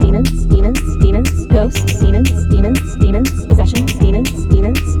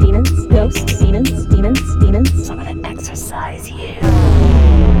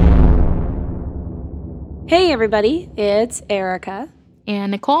everybody. It's Erica.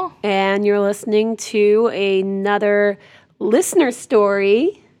 And Nicole. And you're listening to another listener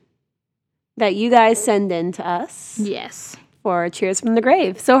story that you guys send in to us. Yes. For Cheers from the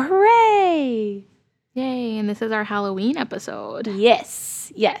Grave. So hooray! Yay, and this is our Halloween episode.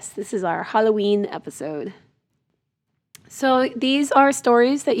 Yes, this is our Halloween episode. So these are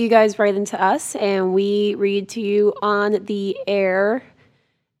stories that you guys write into us, and we read to you on the air.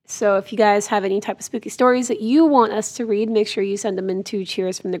 So if you guys have any type of spooky stories that you want us to read, make sure you send them into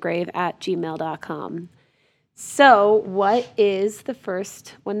cheersfromthegrave@gmail.com. So what is the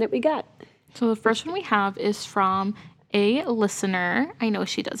first one that we got? So the first one we have is from a listener. I know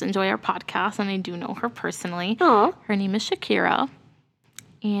she does enjoy our podcast, and I do know her personally. Aww. Her name is Shakira,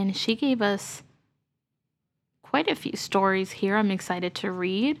 and she gave us quite a few stories here I'm excited to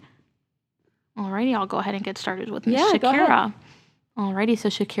read. Alrighty, I'll go ahead and get started with Miss Shakira. Go ahead. Alrighty, so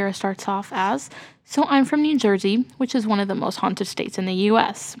Shakira starts off as, so I'm from New Jersey, which is one of the most haunted states in the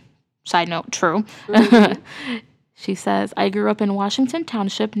U.S. Side note, true. Mm-hmm. She says, I grew up in Washington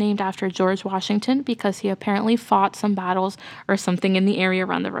Township, named after George Washington because he apparently fought some battles or something in the area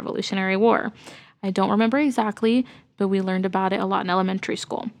around the Revolutionary War. I don't remember exactly, but we learned about it a lot in elementary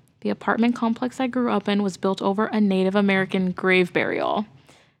school. The apartment complex I grew up in was built over a Native American grave burial.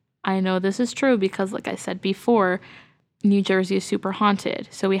 I know this is true because, like I said before, New Jersey is super haunted.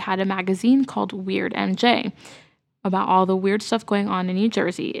 So we had a magazine called Weird NJ about all the weird stuff going on in New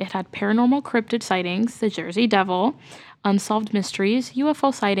Jersey. It had paranormal cryptid sightings, the Jersey Devil, unsolved mysteries,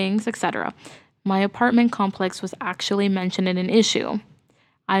 UFO sightings, etc. My apartment complex was actually mentioned in an issue.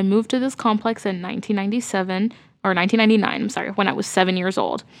 I moved to this complex in 1999, when I was 7 years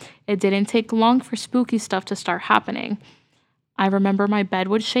old. It didn't take long for spooky stuff to start happening. I remember my bed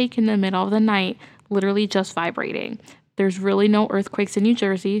would shake in the middle of the night, literally just vibrating. There's really no earthquakes in New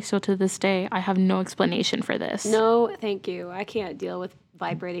Jersey, so to this day, I have no explanation for this. No, thank you. I can't deal with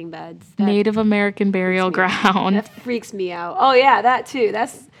vibrating beds. Native American burial ground. That freaks me out. Oh, yeah, that too.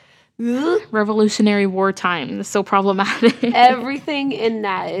 That's... Revolutionary War time. It's so problematic. Everything in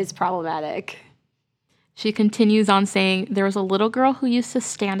that is problematic. She continues on saying, there was a little girl who used to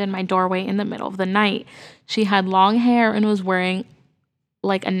stand in my doorway in the middle of the night. She had long hair and was wearing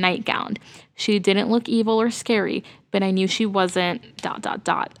like a nightgown. She didn't look evil or scary, but I knew she wasn't ...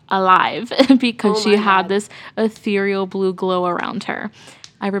 alive because she had this ethereal blue glow around her.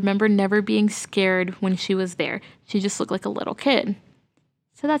 I remember never being scared when she was there. She just looked like a little kid.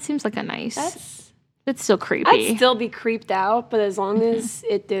 So that seems like a nice... It's still creepy. I'd still be creeped out, but as long as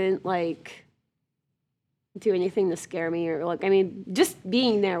it didn't, do anything to scare me or, just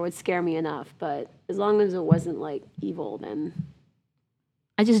being there would scare me enough, but as long as it wasn't, evil, then...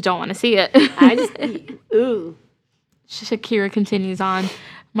 I just don't want to see it. Ooh. Shakira continues on.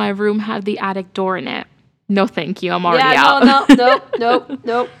 My room had the attic door in it. No, thank you. I'm already out.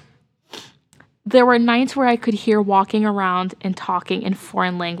 Nope. There were nights where I could hear walking around and talking in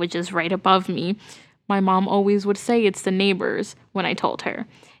foreign languages right above me. My mom always would say it's the neighbors when I told her.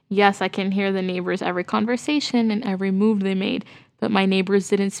 Yes, I can hear the neighbors' every conversation and every move they made, but my neighbors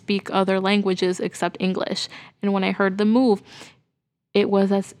didn't speak other languages except English. And when I heard them move, it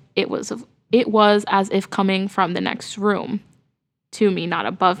was as if coming from the next room to me, not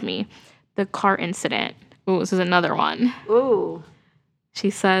above me. The car incident. Ooh, this is another one. Ooh. She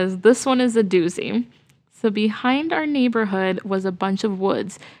says, this one is a doozy. So behind our neighborhood was a bunch of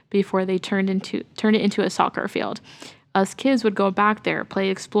woods before they turned it into a soccer field. Us kids would go back there, play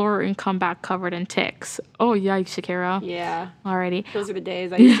Explorer, and come back covered in ticks. Oh, yikes, Shakira. Yeah. Alrighty. Those are the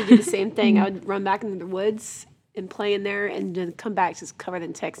days. I used to do the same thing. I would run back into the woods and play in there and then come back just covered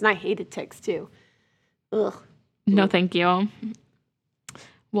in ticks. And I hated ticks, too. Ugh. No, thank you.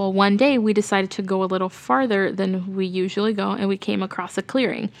 Well, one day we decided to go a little farther than we usually go, and we came across a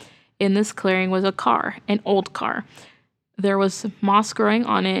clearing. In this clearing was a car, an old car. There was moss growing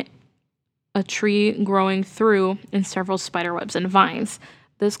on it, a tree growing through, and several spiderwebs and vines.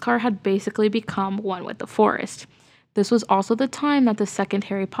 This car had basically become one with the forest. This was also the time that the second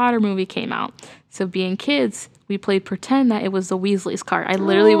Harry Potter movie came out. So being kids, we played pretend that it was the Weasley's car. I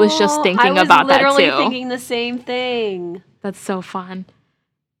literally was just thinking about that too. I was literally thinking the same thing. That's so fun.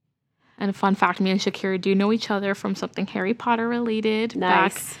 And a fun fact, me and Shakira do know each other from something Harry Potter related.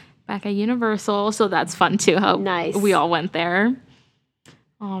 Nice. Back at Universal, so that's fun too. Nice. We all went there.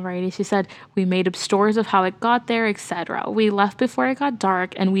 Alrighty, she said, we made up stories of how it got there, etc. We left before it got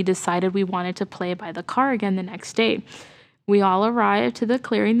dark, and we decided we wanted to play by the car again the next day. We all arrived to the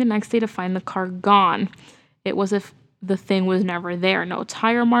clearing the next day to find the car gone. It was as if the thing was never there. No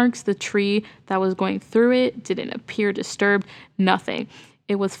tire marks. The tree that was going through it didn't appear disturbed. Nothing.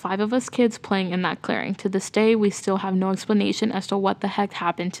 It was 5 of us kids playing in that clearing. To this day, we still have no explanation as to what the heck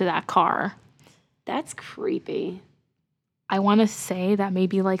happened to that car. That's creepy. I want to say that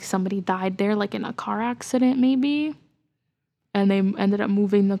maybe like somebody died there, like in a car accident, maybe. And they ended up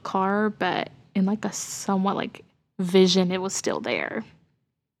moving the car, but in like a somewhat like vision, it was still there.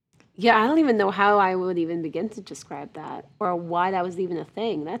 Yeah, I don't even know how I would even begin to describe that or why that was even a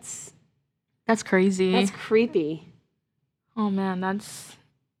thing. That's crazy. creepy. Oh man,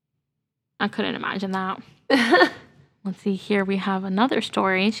 I couldn't imagine that. Let's see here. We have another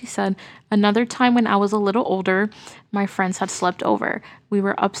story. She said, another time when I was a little older, my friends had slept over. We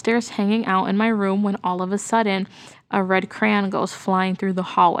were upstairs hanging out in my room when all of a sudden, a red crayon goes flying through the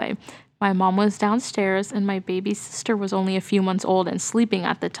hallway. My mom was downstairs and my baby sister was only a few months old and sleeping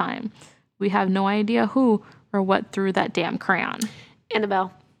at the time. We have no idea who or what threw that damn crayon.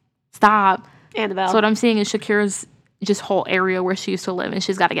 Annabelle. Stop. Annabelle. So what I'm seeing is Shakira's just whole area where she used to live and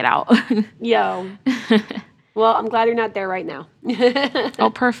she's got to get out. Yo. Well, I'm glad you're not there right now.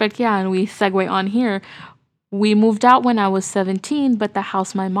 Oh, perfect. Yeah, and we segue on here. We moved out when I was 17, but the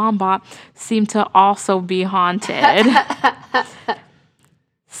house my mom bought seemed to also be haunted.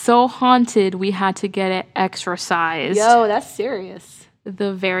 So haunted, we had to get it exorcised. Yo, that's serious.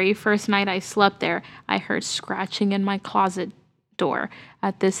 The very first night I slept there, I heard scratching in my closet door.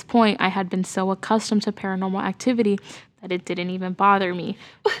 At this point, I had been so accustomed to paranormal activity that it didn't even bother me.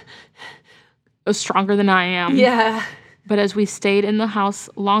 Stronger than I am. Yeah. But as we stayed in the house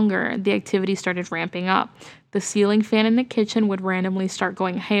longer, the activity started ramping up. The ceiling fan in the kitchen would randomly start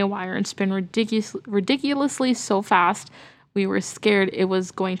going haywire and spin ridiculously so fast, we were scared it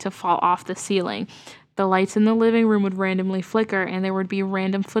was going to fall off the ceiling. The lights in the living room would randomly flicker, and there would be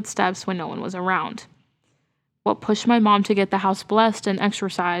random footsteps when no one was around. What pushed my mom to get the house blessed and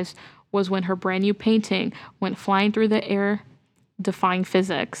exorcised was when her brand new painting went flying through the air, defying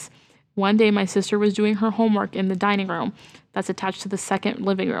physics. One day, my sister was doing her homework in the dining room that's attached to the second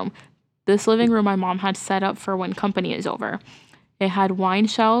living room. This living room my mom had set up for when company is over. It had wine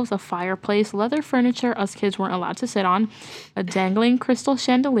shelves, a fireplace, leather furniture us kids weren't allowed to sit on, a dangling crystal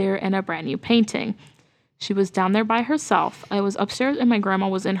chandelier, and a brand new painting. She was down there by herself. I was upstairs and my grandma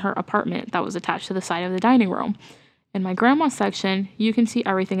was in her apartment that was attached to the side of the dining room. In my grandma's section, you can see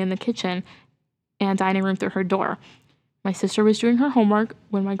everything in the kitchen and dining room through her door. My sister was doing her homework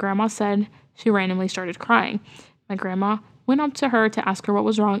when my grandma said she randomly started crying. My grandma went up to her to ask her what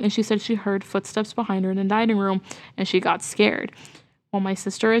was wrong, and she said she heard footsteps behind her in the dining room, and she got scared. While my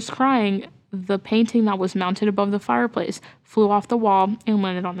sister is crying, the painting that was mounted above the fireplace flew off the wall and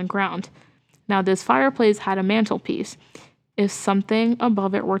landed on the ground. Now, this fireplace had a mantelpiece. If something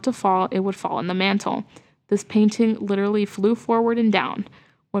above it were to fall, it would fall on the mantel. This painting literally flew forward and down.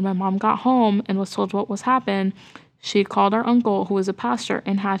 When my mom got home and was told what was happened, she called our uncle, who was a pastor,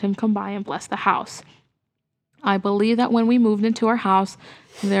 and had him come by and bless the house. I believe that when we moved into our house,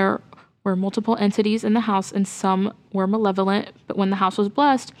 there were multiple entities in the house and some were malevolent, but when the house was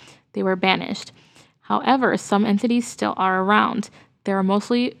blessed, they were banished. However, some entities still are around. They are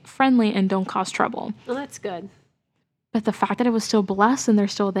mostly friendly and don't cause trouble. Well, that's good. But the fact that it was still blessed and they're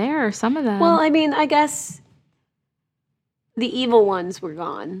still there, some of them... Well, I mean, I guess the evil ones were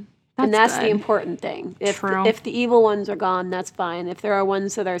gone. And that's good. The important thing. True. If the evil ones are gone, that's fine. If there are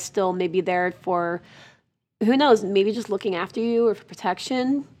ones that are still maybe there for, who knows, maybe just looking after you or for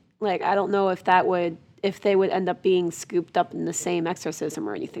protection, like, I don't know if they would end up being scooped up in the same exorcism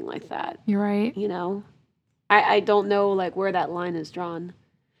or anything like that. You're right. You know? I don't know, like, where that line is drawn.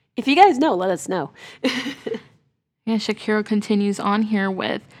 If you guys know, let us know. Yeah, Shakira continues on here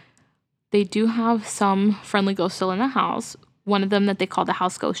with, they do have some friendly ghosts still in the house. One of them that they call the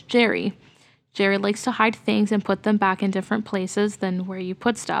house ghost, Jerry. Jerry likes to hide things and put them back in different places than where you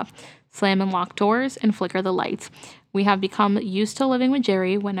put stuff. Slam and lock doors and flicker the lights. We have become used to living with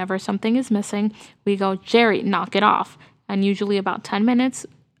Jerry. Whenever something is missing, we go, Jerry, knock it off. And usually about 10 minutes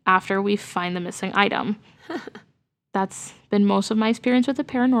after we find the missing item. That's been most of my experience with the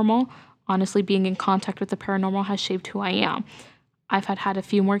paranormal. Honestly, being in contact with the paranormal has shaped who I am. I've had a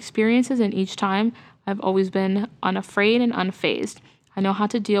few more experiences, and each time I've always been unafraid and unfazed. I know how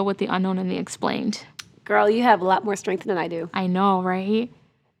to deal with the unknown and the explained. Girl, you have a lot more strength than I do. I know, right?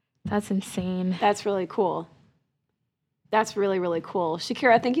 That's insane. That's really cool. That's really, really cool.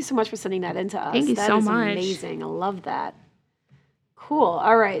 Shakira, thank you so much for sending that in to us. Thank you so much. That is amazing. I love that. Cool.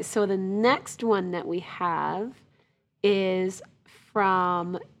 All right. So the next one that we have is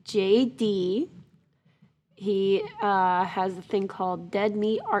from JD. He has a thing called Dead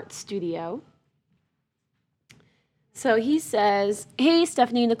Meat Art Studio. So he says, hey,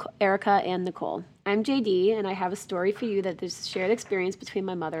 Stephanie, Erica, and Nicole. I'm JD, and I have a story for you that is a shared experience between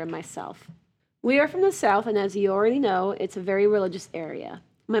my mother and myself. We are from the South, and as you already know, it's a very religious area.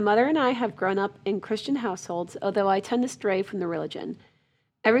 My mother and I have grown up in Christian households, although I tend to stray from the religion.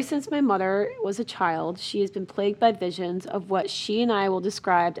 Ever since my mother was a child, she has been plagued by visions of what she and I will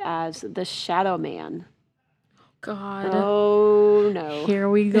describe as the Shadow Man. God. Oh, no. Here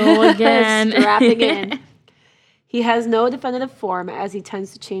we go again. Strapping in. He has no definitive form as he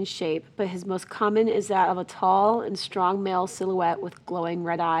tends to change shape, but his most common is that of a tall and strong male silhouette with glowing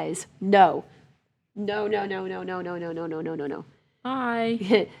red eyes. No. No, no, no, no, no, no, no, no, no, no, no, no.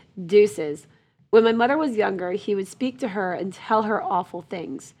 Bye. Deuces. When my mother was younger, he would speak to her and tell her awful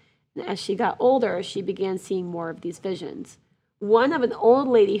things. And as she got older, she began seeing more of these visions. One of an old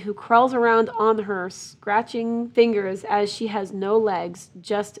lady who crawls around on her, scratching fingers as she has no legs,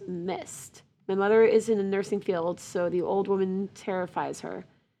 just missed. My mother is in the nursing field, so the old woman terrifies her.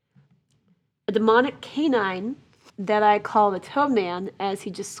 A demonic canine that I call the Toad Man, as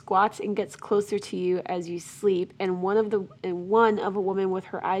he just squats and gets closer to you as you sleep, and one of a woman with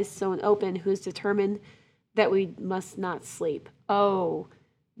her eyes sewn open who is determined that we must not sleep. Oh,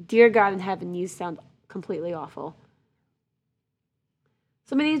 dear God in heaven, you sound completely awful.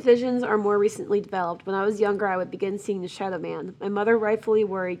 Some of these visions are more recently developed. When I was younger, I would begin seeing the Shadow Man. My mother, rightfully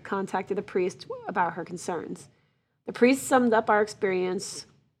worried, contacted a priest about her concerns. The priest summed up our experience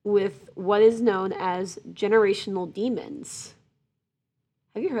with what is known as generational demons.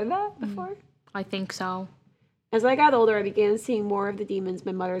 Have you heard that before? I think so. As I got older, I began seeing more of the demons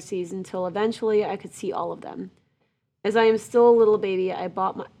my mother sees until eventually I could see all of them. As I am still a little baby, I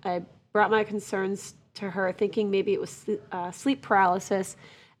brought my concerns to her, thinking maybe it was sleep paralysis,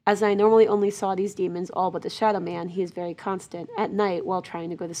 as I normally only saw these demons, all but the Shadow Man. He is very constant at night while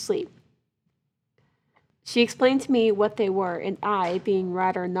trying to go to sleep. She explained to me what they were, and I, being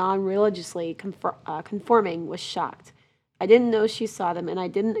rather non-religiously conforming, was shocked. I didn't know she saw them, and I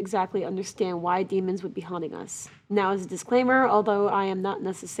didn't exactly understand why demons would be haunting us. Now, as a disclaimer, although I am not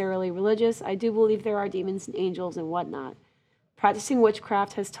necessarily religious, I do believe there are demons and angels and whatnot. Practicing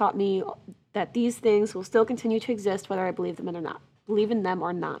witchcraft has taught me that these things will still continue to exist whether I believe in them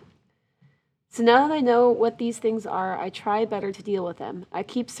or not. So now that I know what these things are, I try better to deal with them. I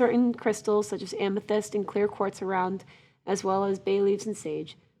keep certain crystals such as amethyst and clear quartz around, as well as bay leaves and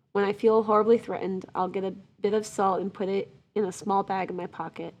sage. When I feel horribly threatened, I'll get a bit of salt and put it in a small bag in my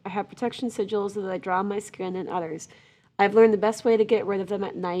pocket. I have protection sigils that I draw on my skin and others. I've learned the best way to get rid of them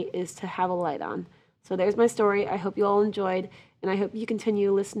at night is to have a light on. So there's my story. I hope you all enjoyed, and I hope you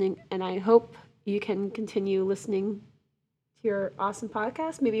continue listening, and I hope you can continue listening to your awesome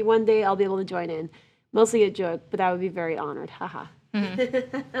podcast. Maybe one day I'll be able to join in. Mostly a joke, but I would be very honored. Haha.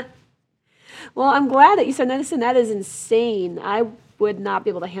 Well, I'm glad that you said that. That is insane. I would not be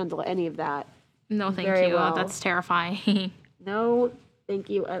able to handle any of that. No, thank Very you. well. That's terrifying. No, thank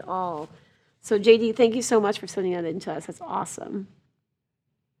you at all. So, JD, thank you so much for sending that in to us. That's awesome.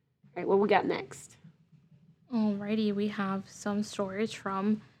 All right, what we got next? Alrighty, we have some stories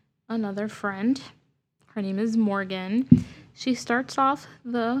from another friend. Her name is Morgan. She starts off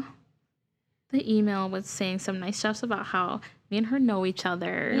the email with saying some nice stuff about how me and her know each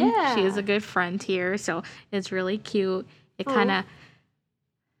other. Yeah. She is a good friend here, so it's really cute. It kind of,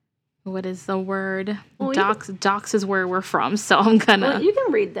 what is the word? Well, Docs is where we're from, so I'm gonna. Well, you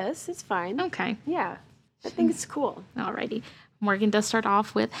can read this. It's fine. Okay. Yeah, I think it's cool. Alrighty. Morgan does start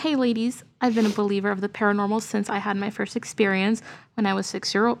off with, "Hey ladies, I've been a believer of the paranormal since I had my first experience when I was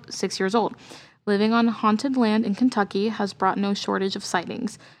 6 years old. Living on haunted land in Kentucky has brought no shortage of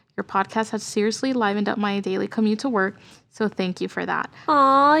sightings. Your podcast has seriously livened up my daily commute to work, so thank you for that."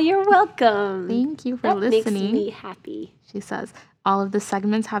 Aw, you're welcome. Thank you for that listening. Makes me happy. She says, "All of the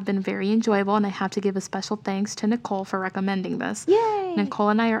segments have been very enjoyable, and I have to give a special thanks to Nicole for recommending this. Yay! Nicole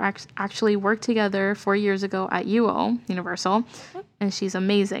and I are actually worked together 4 years ago at UO, Universal, and she's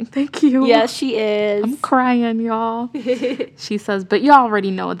amazing." Thank you. Yes, she is. I'm crying, y'all. She says, "But you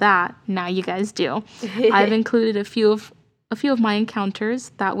already know that. Now you guys do. I've included a few of my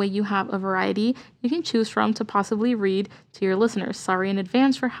encounters. That way you have a variety you can choose from to possibly read to your listeners. Sorry in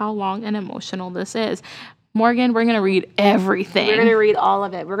advance for how long and emotional this is." Morgan, we're going to read everything. We're going to read all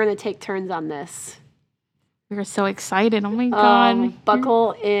of it. We're going to take turns on this. We're so excited. Oh my God.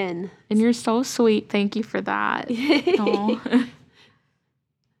 Buckle in. And you're so sweet. Thank you for that. Aw.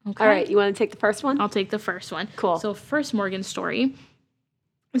 Okay. All right, you want to take the first one? I'll take the first one. Cool. So first Morgan's story,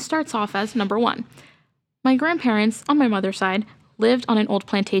 it starts off as number 1. My grandparents, on my mother's side, lived on an old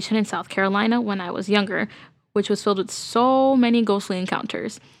plantation in South Carolina when I was younger, which was filled with so many ghostly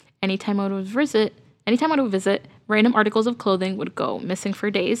encounters. Anytime I would visit, Anytime I would visit, random articles of clothing would go missing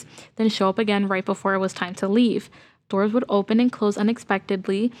for days, then show up again right before it was time to leave. Doors would open and close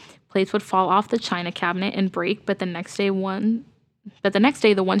unexpectedly. Plates would fall off the china cabinet and break, but the next day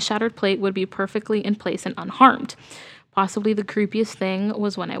the one shattered plate would be perfectly in place and unharmed. Possibly the creepiest thing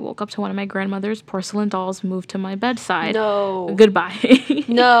was when I woke up to one of my grandmother's porcelain dolls moved to my bedside. No. Goodbye.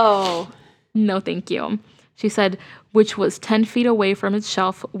 No. No, thank you. She said, which was 10 feet away from its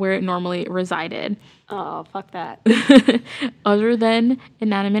shelf where it normally resided. Oh, fuck that. Other than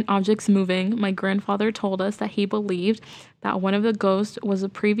inanimate objects moving, my grandfather told us that he believed that one of the ghosts was a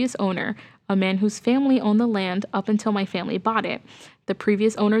previous owner, a man whose family owned the land up until my family bought it. The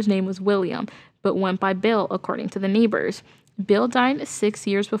previous owner's name was William, but went by Bill, according to the neighbors. Bill died 6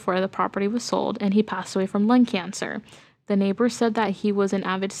 years before the property was sold, and he passed away from lung cancer. The neighbors said that he was an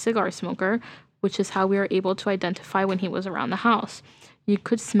avid cigar smoker, which is how we were able to identify when he was around the house. You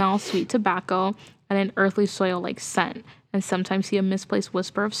could smell sweet tobacco and an earthly soil-like scent, and sometimes see a misplaced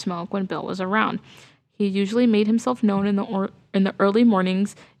whisper of smoke when Bill was around. He usually made himself known in the early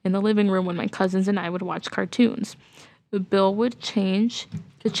mornings in the living room when my cousins and I would watch cartoons. Bill would change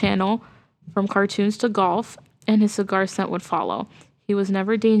the channel from cartoons to golf, and his cigar scent would follow. He was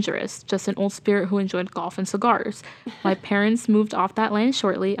never dangerous, just an old spirit who enjoyed golf and cigars. My parents moved off that land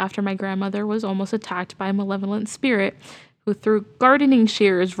shortly after my grandmother was almost attacked by a malevolent spirit who threw gardening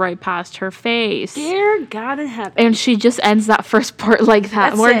shears right past her face. Dear God in heaven. And she just ends that first part like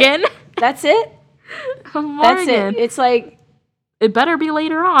that, That's Morgan. That's it? Morgan. That's it. It's like... It better be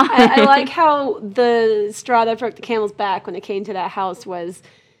later on. I like how the straw that broke the camel's back when it came to that house was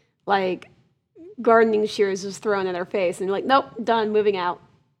like gardening shears was thrown in her face. And you're like, nope, done, moving out.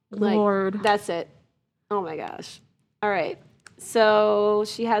 Like, Lord. That's it. Oh my gosh. All right. So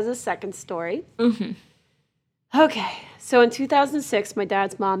she has a second story. Mm-hmm. Okay. So in 2006, my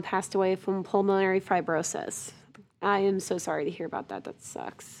dad's mom passed away from pulmonary fibrosis. I am so sorry to hear about that. That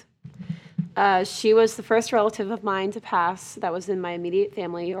sucks. She was the first relative of mine to pass that was in my immediate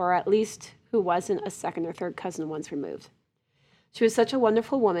family, or at least who wasn't a second or third cousin once removed. She was such a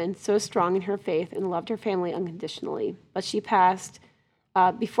wonderful woman, so strong in her faith, and loved her family unconditionally. But she passed.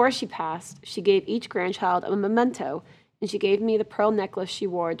 Before she passed, she gave each grandchild a memento, and she gave me the pearl necklace she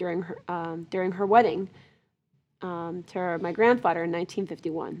wore during her wedding to my grandfather in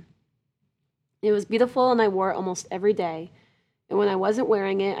 1951. It was beautiful, and I wore it almost every day. And when I wasn't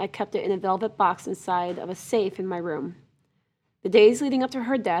wearing it, I kept it in a velvet box inside of a safe in my room. The days leading up to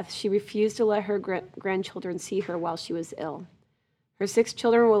her death, she refused to let her grandchildren see her while she was ill. Her 6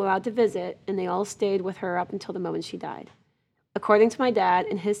 children were allowed to visit, and they all stayed with her up until the moment she died. According to my dad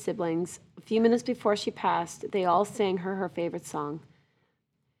and his siblings, a few minutes before she passed, they all sang her favorite song.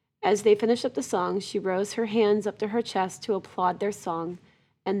 As they finished up the song, she rose her hands up to her chest to applaud their song,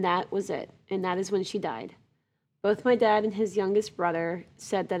 and that was it, and that is when she died. Both my dad and his youngest brother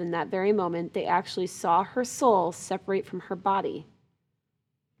said that in that very moment, they actually saw her soul separate from her body.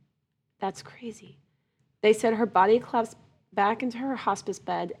 That's crazy. They said her body collapsed back into her hospice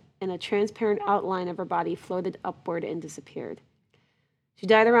bed, and a transparent outline of her body floated upward and disappeared. She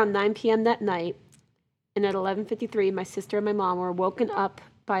died around 9 p.m. that night, and at 11:53, my sister and my mom were woken up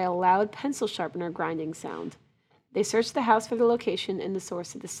by a loud pencil sharpener grinding sound. They searched the house for the location and the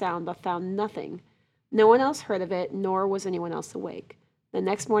source of the sound, but found nothing. No one else heard of it, nor was anyone else awake. The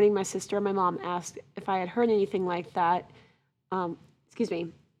next morning, my sister and my mom asked if I had heard anything like that.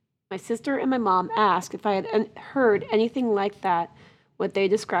 My sister and my mom asked if I had heard anything like that, what they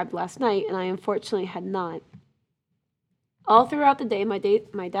described last night, and I unfortunately had not. All throughout the day, my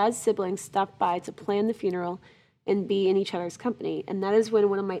dad's siblings stopped by to plan the funeral and be in each other's company, and that is when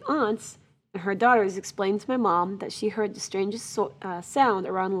one of my aunts and her daughters explained to my mom that she heard the strangest sound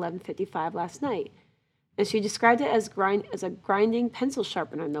around 11:55 last night. And she described it as a grinding pencil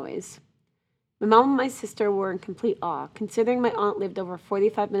sharpener noise. My mom and my sister were in complete awe, considering my aunt lived over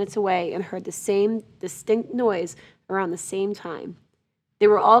 45 minutes away and heard the same distinct noise around the same time. They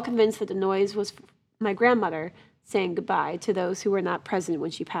were all convinced that the noise was my grandmother saying goodbye to those who were not present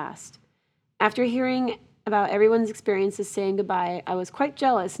when she passed. After hearing about everyone's experiences saying goodbye, I was quite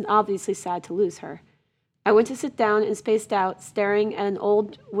jealous and obviously sad to lose her. I went to sit down and spaced out, staring at an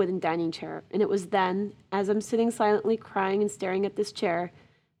old wooden dining chair, and it was then, as I'm sitting silently crying and staring at this chair,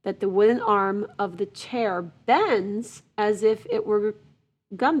 that the wooden arm of the chair bends as if it were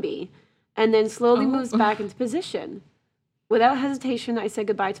Gumby, and then slowly moves back into position. Without hesitation, I said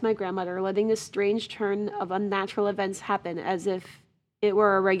goodbye to my grandmother, letting this strange turn of unnatural events happen as if it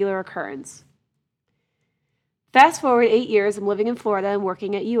were a regular occurrence. Fast forward 8 years, I'm living in Florida and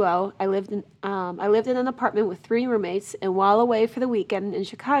working at UO. I lived in an apartment with 3 roommates, and while away for the weekend in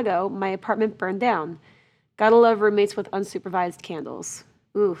Chicago, my apartment burned down. Gotta love roommates with unsupervised candles.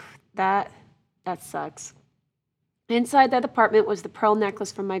 Oof, that sucks. Inside that apartment was the pearl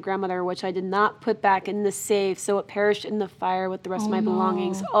necklace from my grandmother, which I did not put back in the safe, so it perished in the fire with the rest of my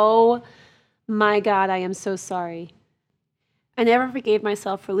belongings. Oh my God, I am so sorry. I never forgave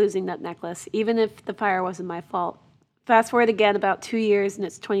myself for losing that necklace, even if the fire wasn't my fault. Fast forward again about 2 years, and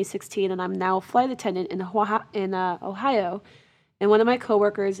it's 2016, and I'm now a flight attendant in Ohio, and one of my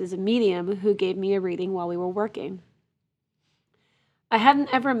coworkers is a medium who gave me a reading while we were working. I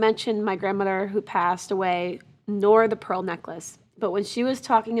hadn't ever mentioned my grandmother who passed away, nor the pearl necklace, but when she was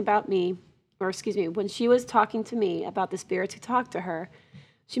talking to me about the spirits who talked to her,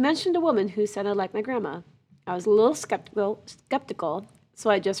 she mentioned a woman who sounded like my grandma. I was a little skeptical, so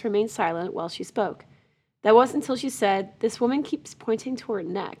I just remained silent while she spoke. That wasn't until she said, "This woman keeps pointing to her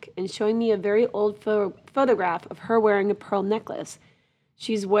neck and showing me a very old photograph of her wearing a pearl necklace.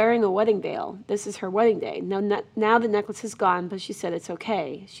 She's wearing a wedding veil. This is her wedding day. Now the necklace is gone, but she said it's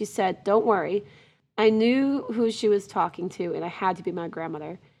okay. She said, 'Don't worry.' I knew who she was talking to, and I had to be my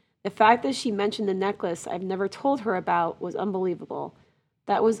grandmother. The fact that she mentioned the necklace I've never told her about was unbelievable.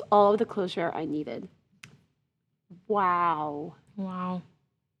 That was all of the closure I needed." Wow. Wow.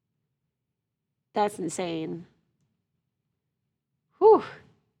 That's insane. Whew.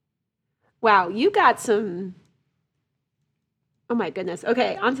 Wow, you got some... Oh my goodness.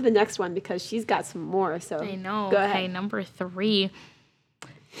 Okay, on to the next one because she's got some more. So I know. Go Okay, ahead. number 3.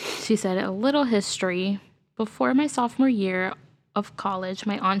 She said, a little history. Before my sophomore year of college,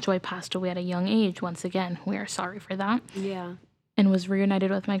 my Aunt Joy passed away at a young age. Once again, we are sorry for that. Yeah. And was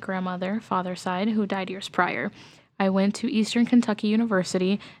reunited with my grandmother, father's side, who died years prior. I went to Eastern Kentucky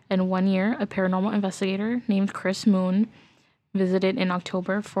University, and one year, a paranormal investigator named Chris Moon visited in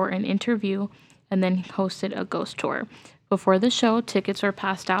October for an interview and then hosted a ghost tour. Before the show, tickets were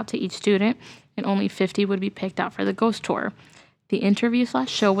passed out to each student, and only 50 would be picked out for the ghost tour. The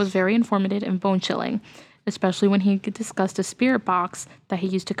interview/show was very informative and bone-chilling, especially when he discussed a spirit box that he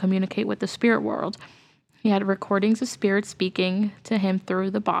used to communicate with the spirit world. He had recordings of spirits speaking to him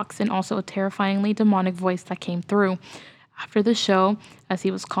through the box and also a terrifyingly demonic voice that came through. After the show, as he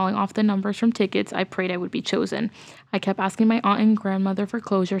was calling off the numbers from tickets, I prayed I would be chosen. I kept asking my aunt and grandmother for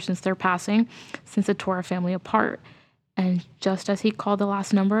closure since their passing, since it tore our family apart. And just as he called the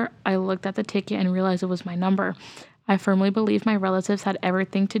last number, I looked at the ticket and realized it was my number. I firmly believe my relatives had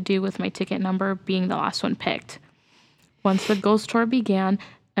everything to do with my ticket number being the last one picked. Once the ghost tour began,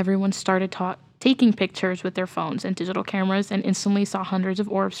 everyone started taking pictures with their phones and digital cameras and instantly saw hundreds of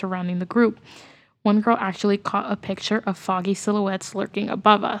orbs surrounding the group. One girl actually caught a picture of foggy silhouettes lurking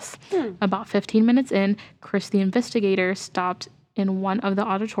above us. About 15 minutes in, Chris the investigator stopped in one of the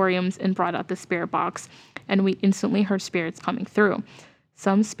auditoriums and brought out the spirit box, and we instantly heard spirits coming through.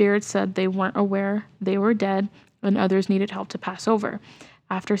 Some spirits said they weren't aware they were dead, and others needed help to pass over.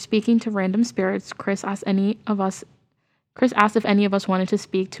 After speaking to random spirits, Chris asked if any of us wanted to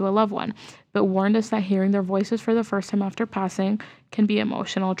speak to a loved one, but warned us that hearing their voices for the first time after passing can be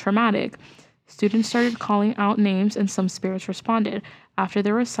emotional, traumatic. Students started calling out names, and some spirits responded. After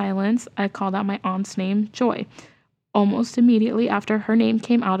there was silence, I called out my aunt's name, Joy. Almost immediately after her name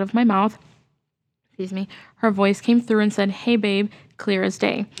came out of my mouth, her voice came through and said, "Hey, babe," clear as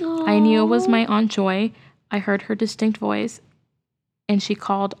day. Aww. I knew it was my Aunt Joy. I heard her distinct voice, and she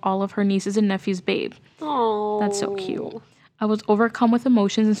called all of her nieces and nephews babe. Aww. That's so cute. I was overcome with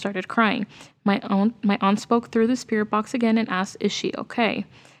emotions and started crying. My aunt spoke through the spirit box again and asked, "Is she okay?"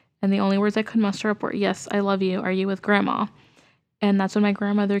 And the only words I could muster up were, "Yes, I love you. Are you with Grandma?" And that's when my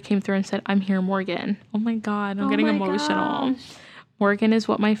grandmother came through and said, "I'm here, Morgan." Oh my God, I'm getting emotional. Gosh. Morgan is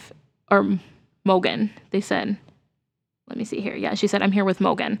what Mogan, they said. Let me see here. Yeah, she said, "I'm here with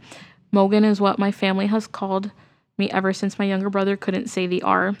Mogan." Mogan is what my family has called me ever since my younger brother couldn't say the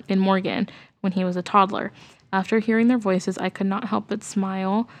R in Morgan when he was a toddler. After hearing their voices, I could not help but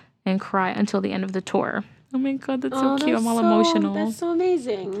smile and cry until the end of the tour. Oh my God, that's so cute. I'm all emotional. That's so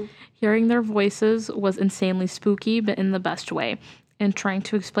amazing. Hearing their voices was insanely spooky, but in the best way. And trying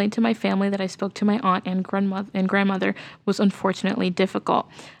to explain to my family that I spoke to my aunt and grandmother was unfortunately difficult.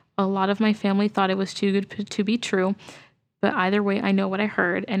 A lot of my family thought it was too good to be true, but either way, I know what I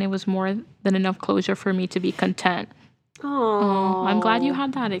heard, and it was more than enough closure for me to be content. Oh, I'm glad you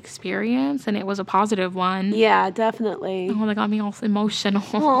had that experience, and it was a positive one. Yeah, definitely. Oh, that got me all emotional.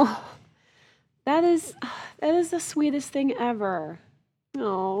 Oh, that is the sweetest thing ever.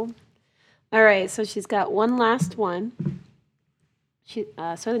 Oh. All right, so she's got one last one.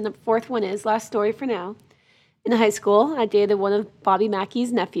 So the fourth one is last story for now. In high school, I dated one of Bobby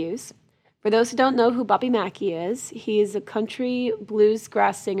Mackey's nephews. For those who don't know who Bobby Mackey is, he is a country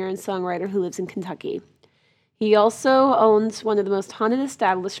bluegrass singer and songwriter who lives in Kentucky. He also owns one of the most haunted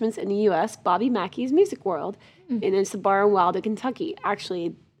establishments in the U.S., Bobby Mackey's Music World, and it's a bar in Wilder, Kentucky.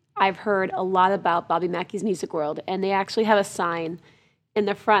 Actually, I've heard a lot about Bobby Mackey's Music World, and they actually have a sign in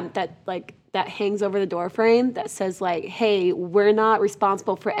the front that hangs over the door frame that says like, "Hey, we're not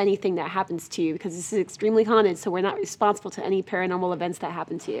responsible for anything that happens to you because this is extremely haunted, so we're not responsible to any paranormal events that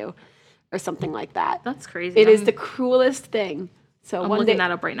happen to you," or something like that. That's crazy. It is the cruelest thing. So I'm one looking day,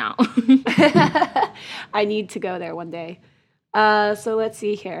 that up right now. I need to go there one day. So let's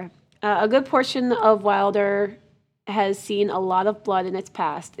see here. A good portion of Wilder has seen a lot of blood in its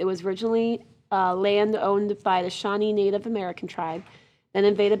past. It was originally land owned by the Shawnee Native American tribe, then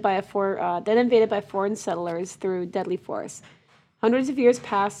invaded by foreign settlers through deadly force. Hundreds of years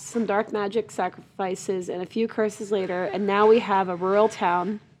passed, some dark magic sacrifices, and a few curses later, and now we have a rural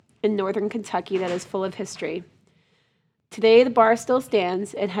town in northern Kentucky that is full of history. Today, the bar still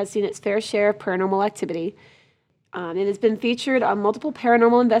stands and has seen its fair share of paranormal activity. It has been featured on multiple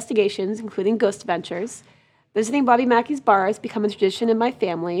paranormal investigations, including Ghost Adventures. Visiting Bobby Mackey's bar has become a tradition in my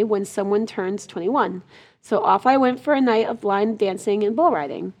family when someone turns 21. So off I went for a night of line dancing and bull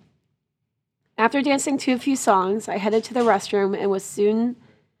riding. After dancing to a few songs, I headed to the restroom and was soon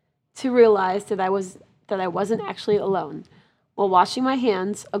to realize that I wasn't actually alone. While washing my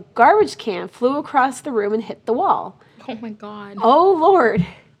hands, a garbage can flew across the room and hit the wall. Oh my God. Oh, Lord.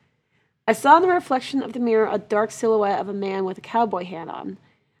 I saw in the reflection of the mirror a dark silhouette of a man with a cowboy hat on.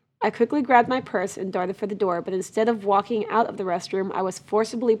 I quickly grabbed my purse and darted for the door, but instead of walking out of the restroom, I was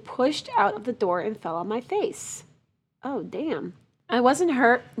forcibly pushed out of the door and fell on my face. Oh, damn. I wasn't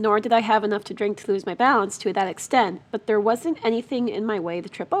hurt, nor did I have enough to drink to lose my balance to that extent, but there wasn't anything in my way to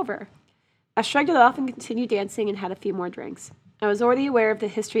trip over. I shrugged it off and continued dancing and had a few more drinks. I was already aware of the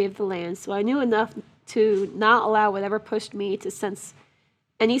history of the land, so I knew enough to not allow whatever pushed me to sense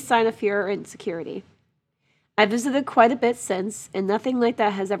any sign of fear or insecurity. I visited quite a bit since, and nothing like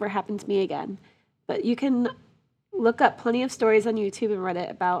that has ever happened to me again. But you can look up plenty of stories on YouTube and Reddit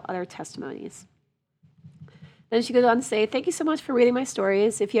about other testimonies. Then she goes on to say, "Thank you so much for reading my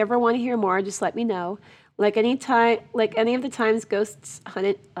stories. If you ever want to hear more, just let me know. Like any of the times ghosts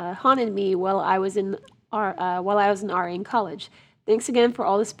haunted me while I was in RA in college. Thanks again for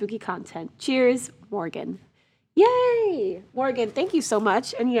all the spooky content. Cheers, Morgan." Yay! Morgan, thank you so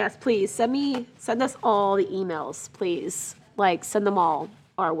much. And yes, please send us all the emails, please. Like, send them all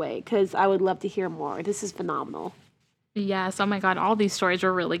our way, because I would love to hear more. This is phenomenal. Yes. Oh my God. All these stories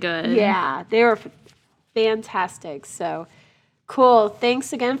were really good. Yeah, they were fantastic. So, cool.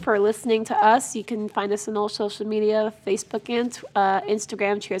 Thanks again for listening to us. You can find us on all social media, Facebook and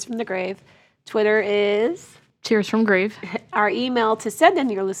Instagram, Cheers from the Grave. Twitter is... Cheers from Grave. Our email to send in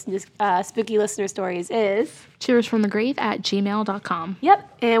your spooky listener stories is cheersfromthegrave@gmail.com.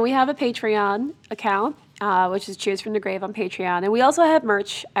 Yep, and we have a Patreon account, which is Cheers from the Grave on Patreon, and we also have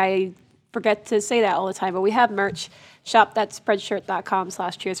merch. I forget to say that all the time, but we have merch.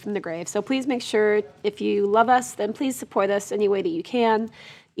 Shop.spreadshirt.com/cheersfromthegrave. So please make sure, if you love us, then please support us any way that you can,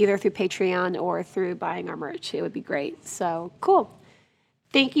 either through Patreon or through buying our merch. It would be great. So cool.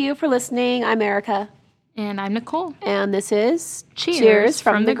 Thank you for listening. I'm Erica. And I'm Nicole. And this is Cheers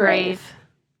from the Grave.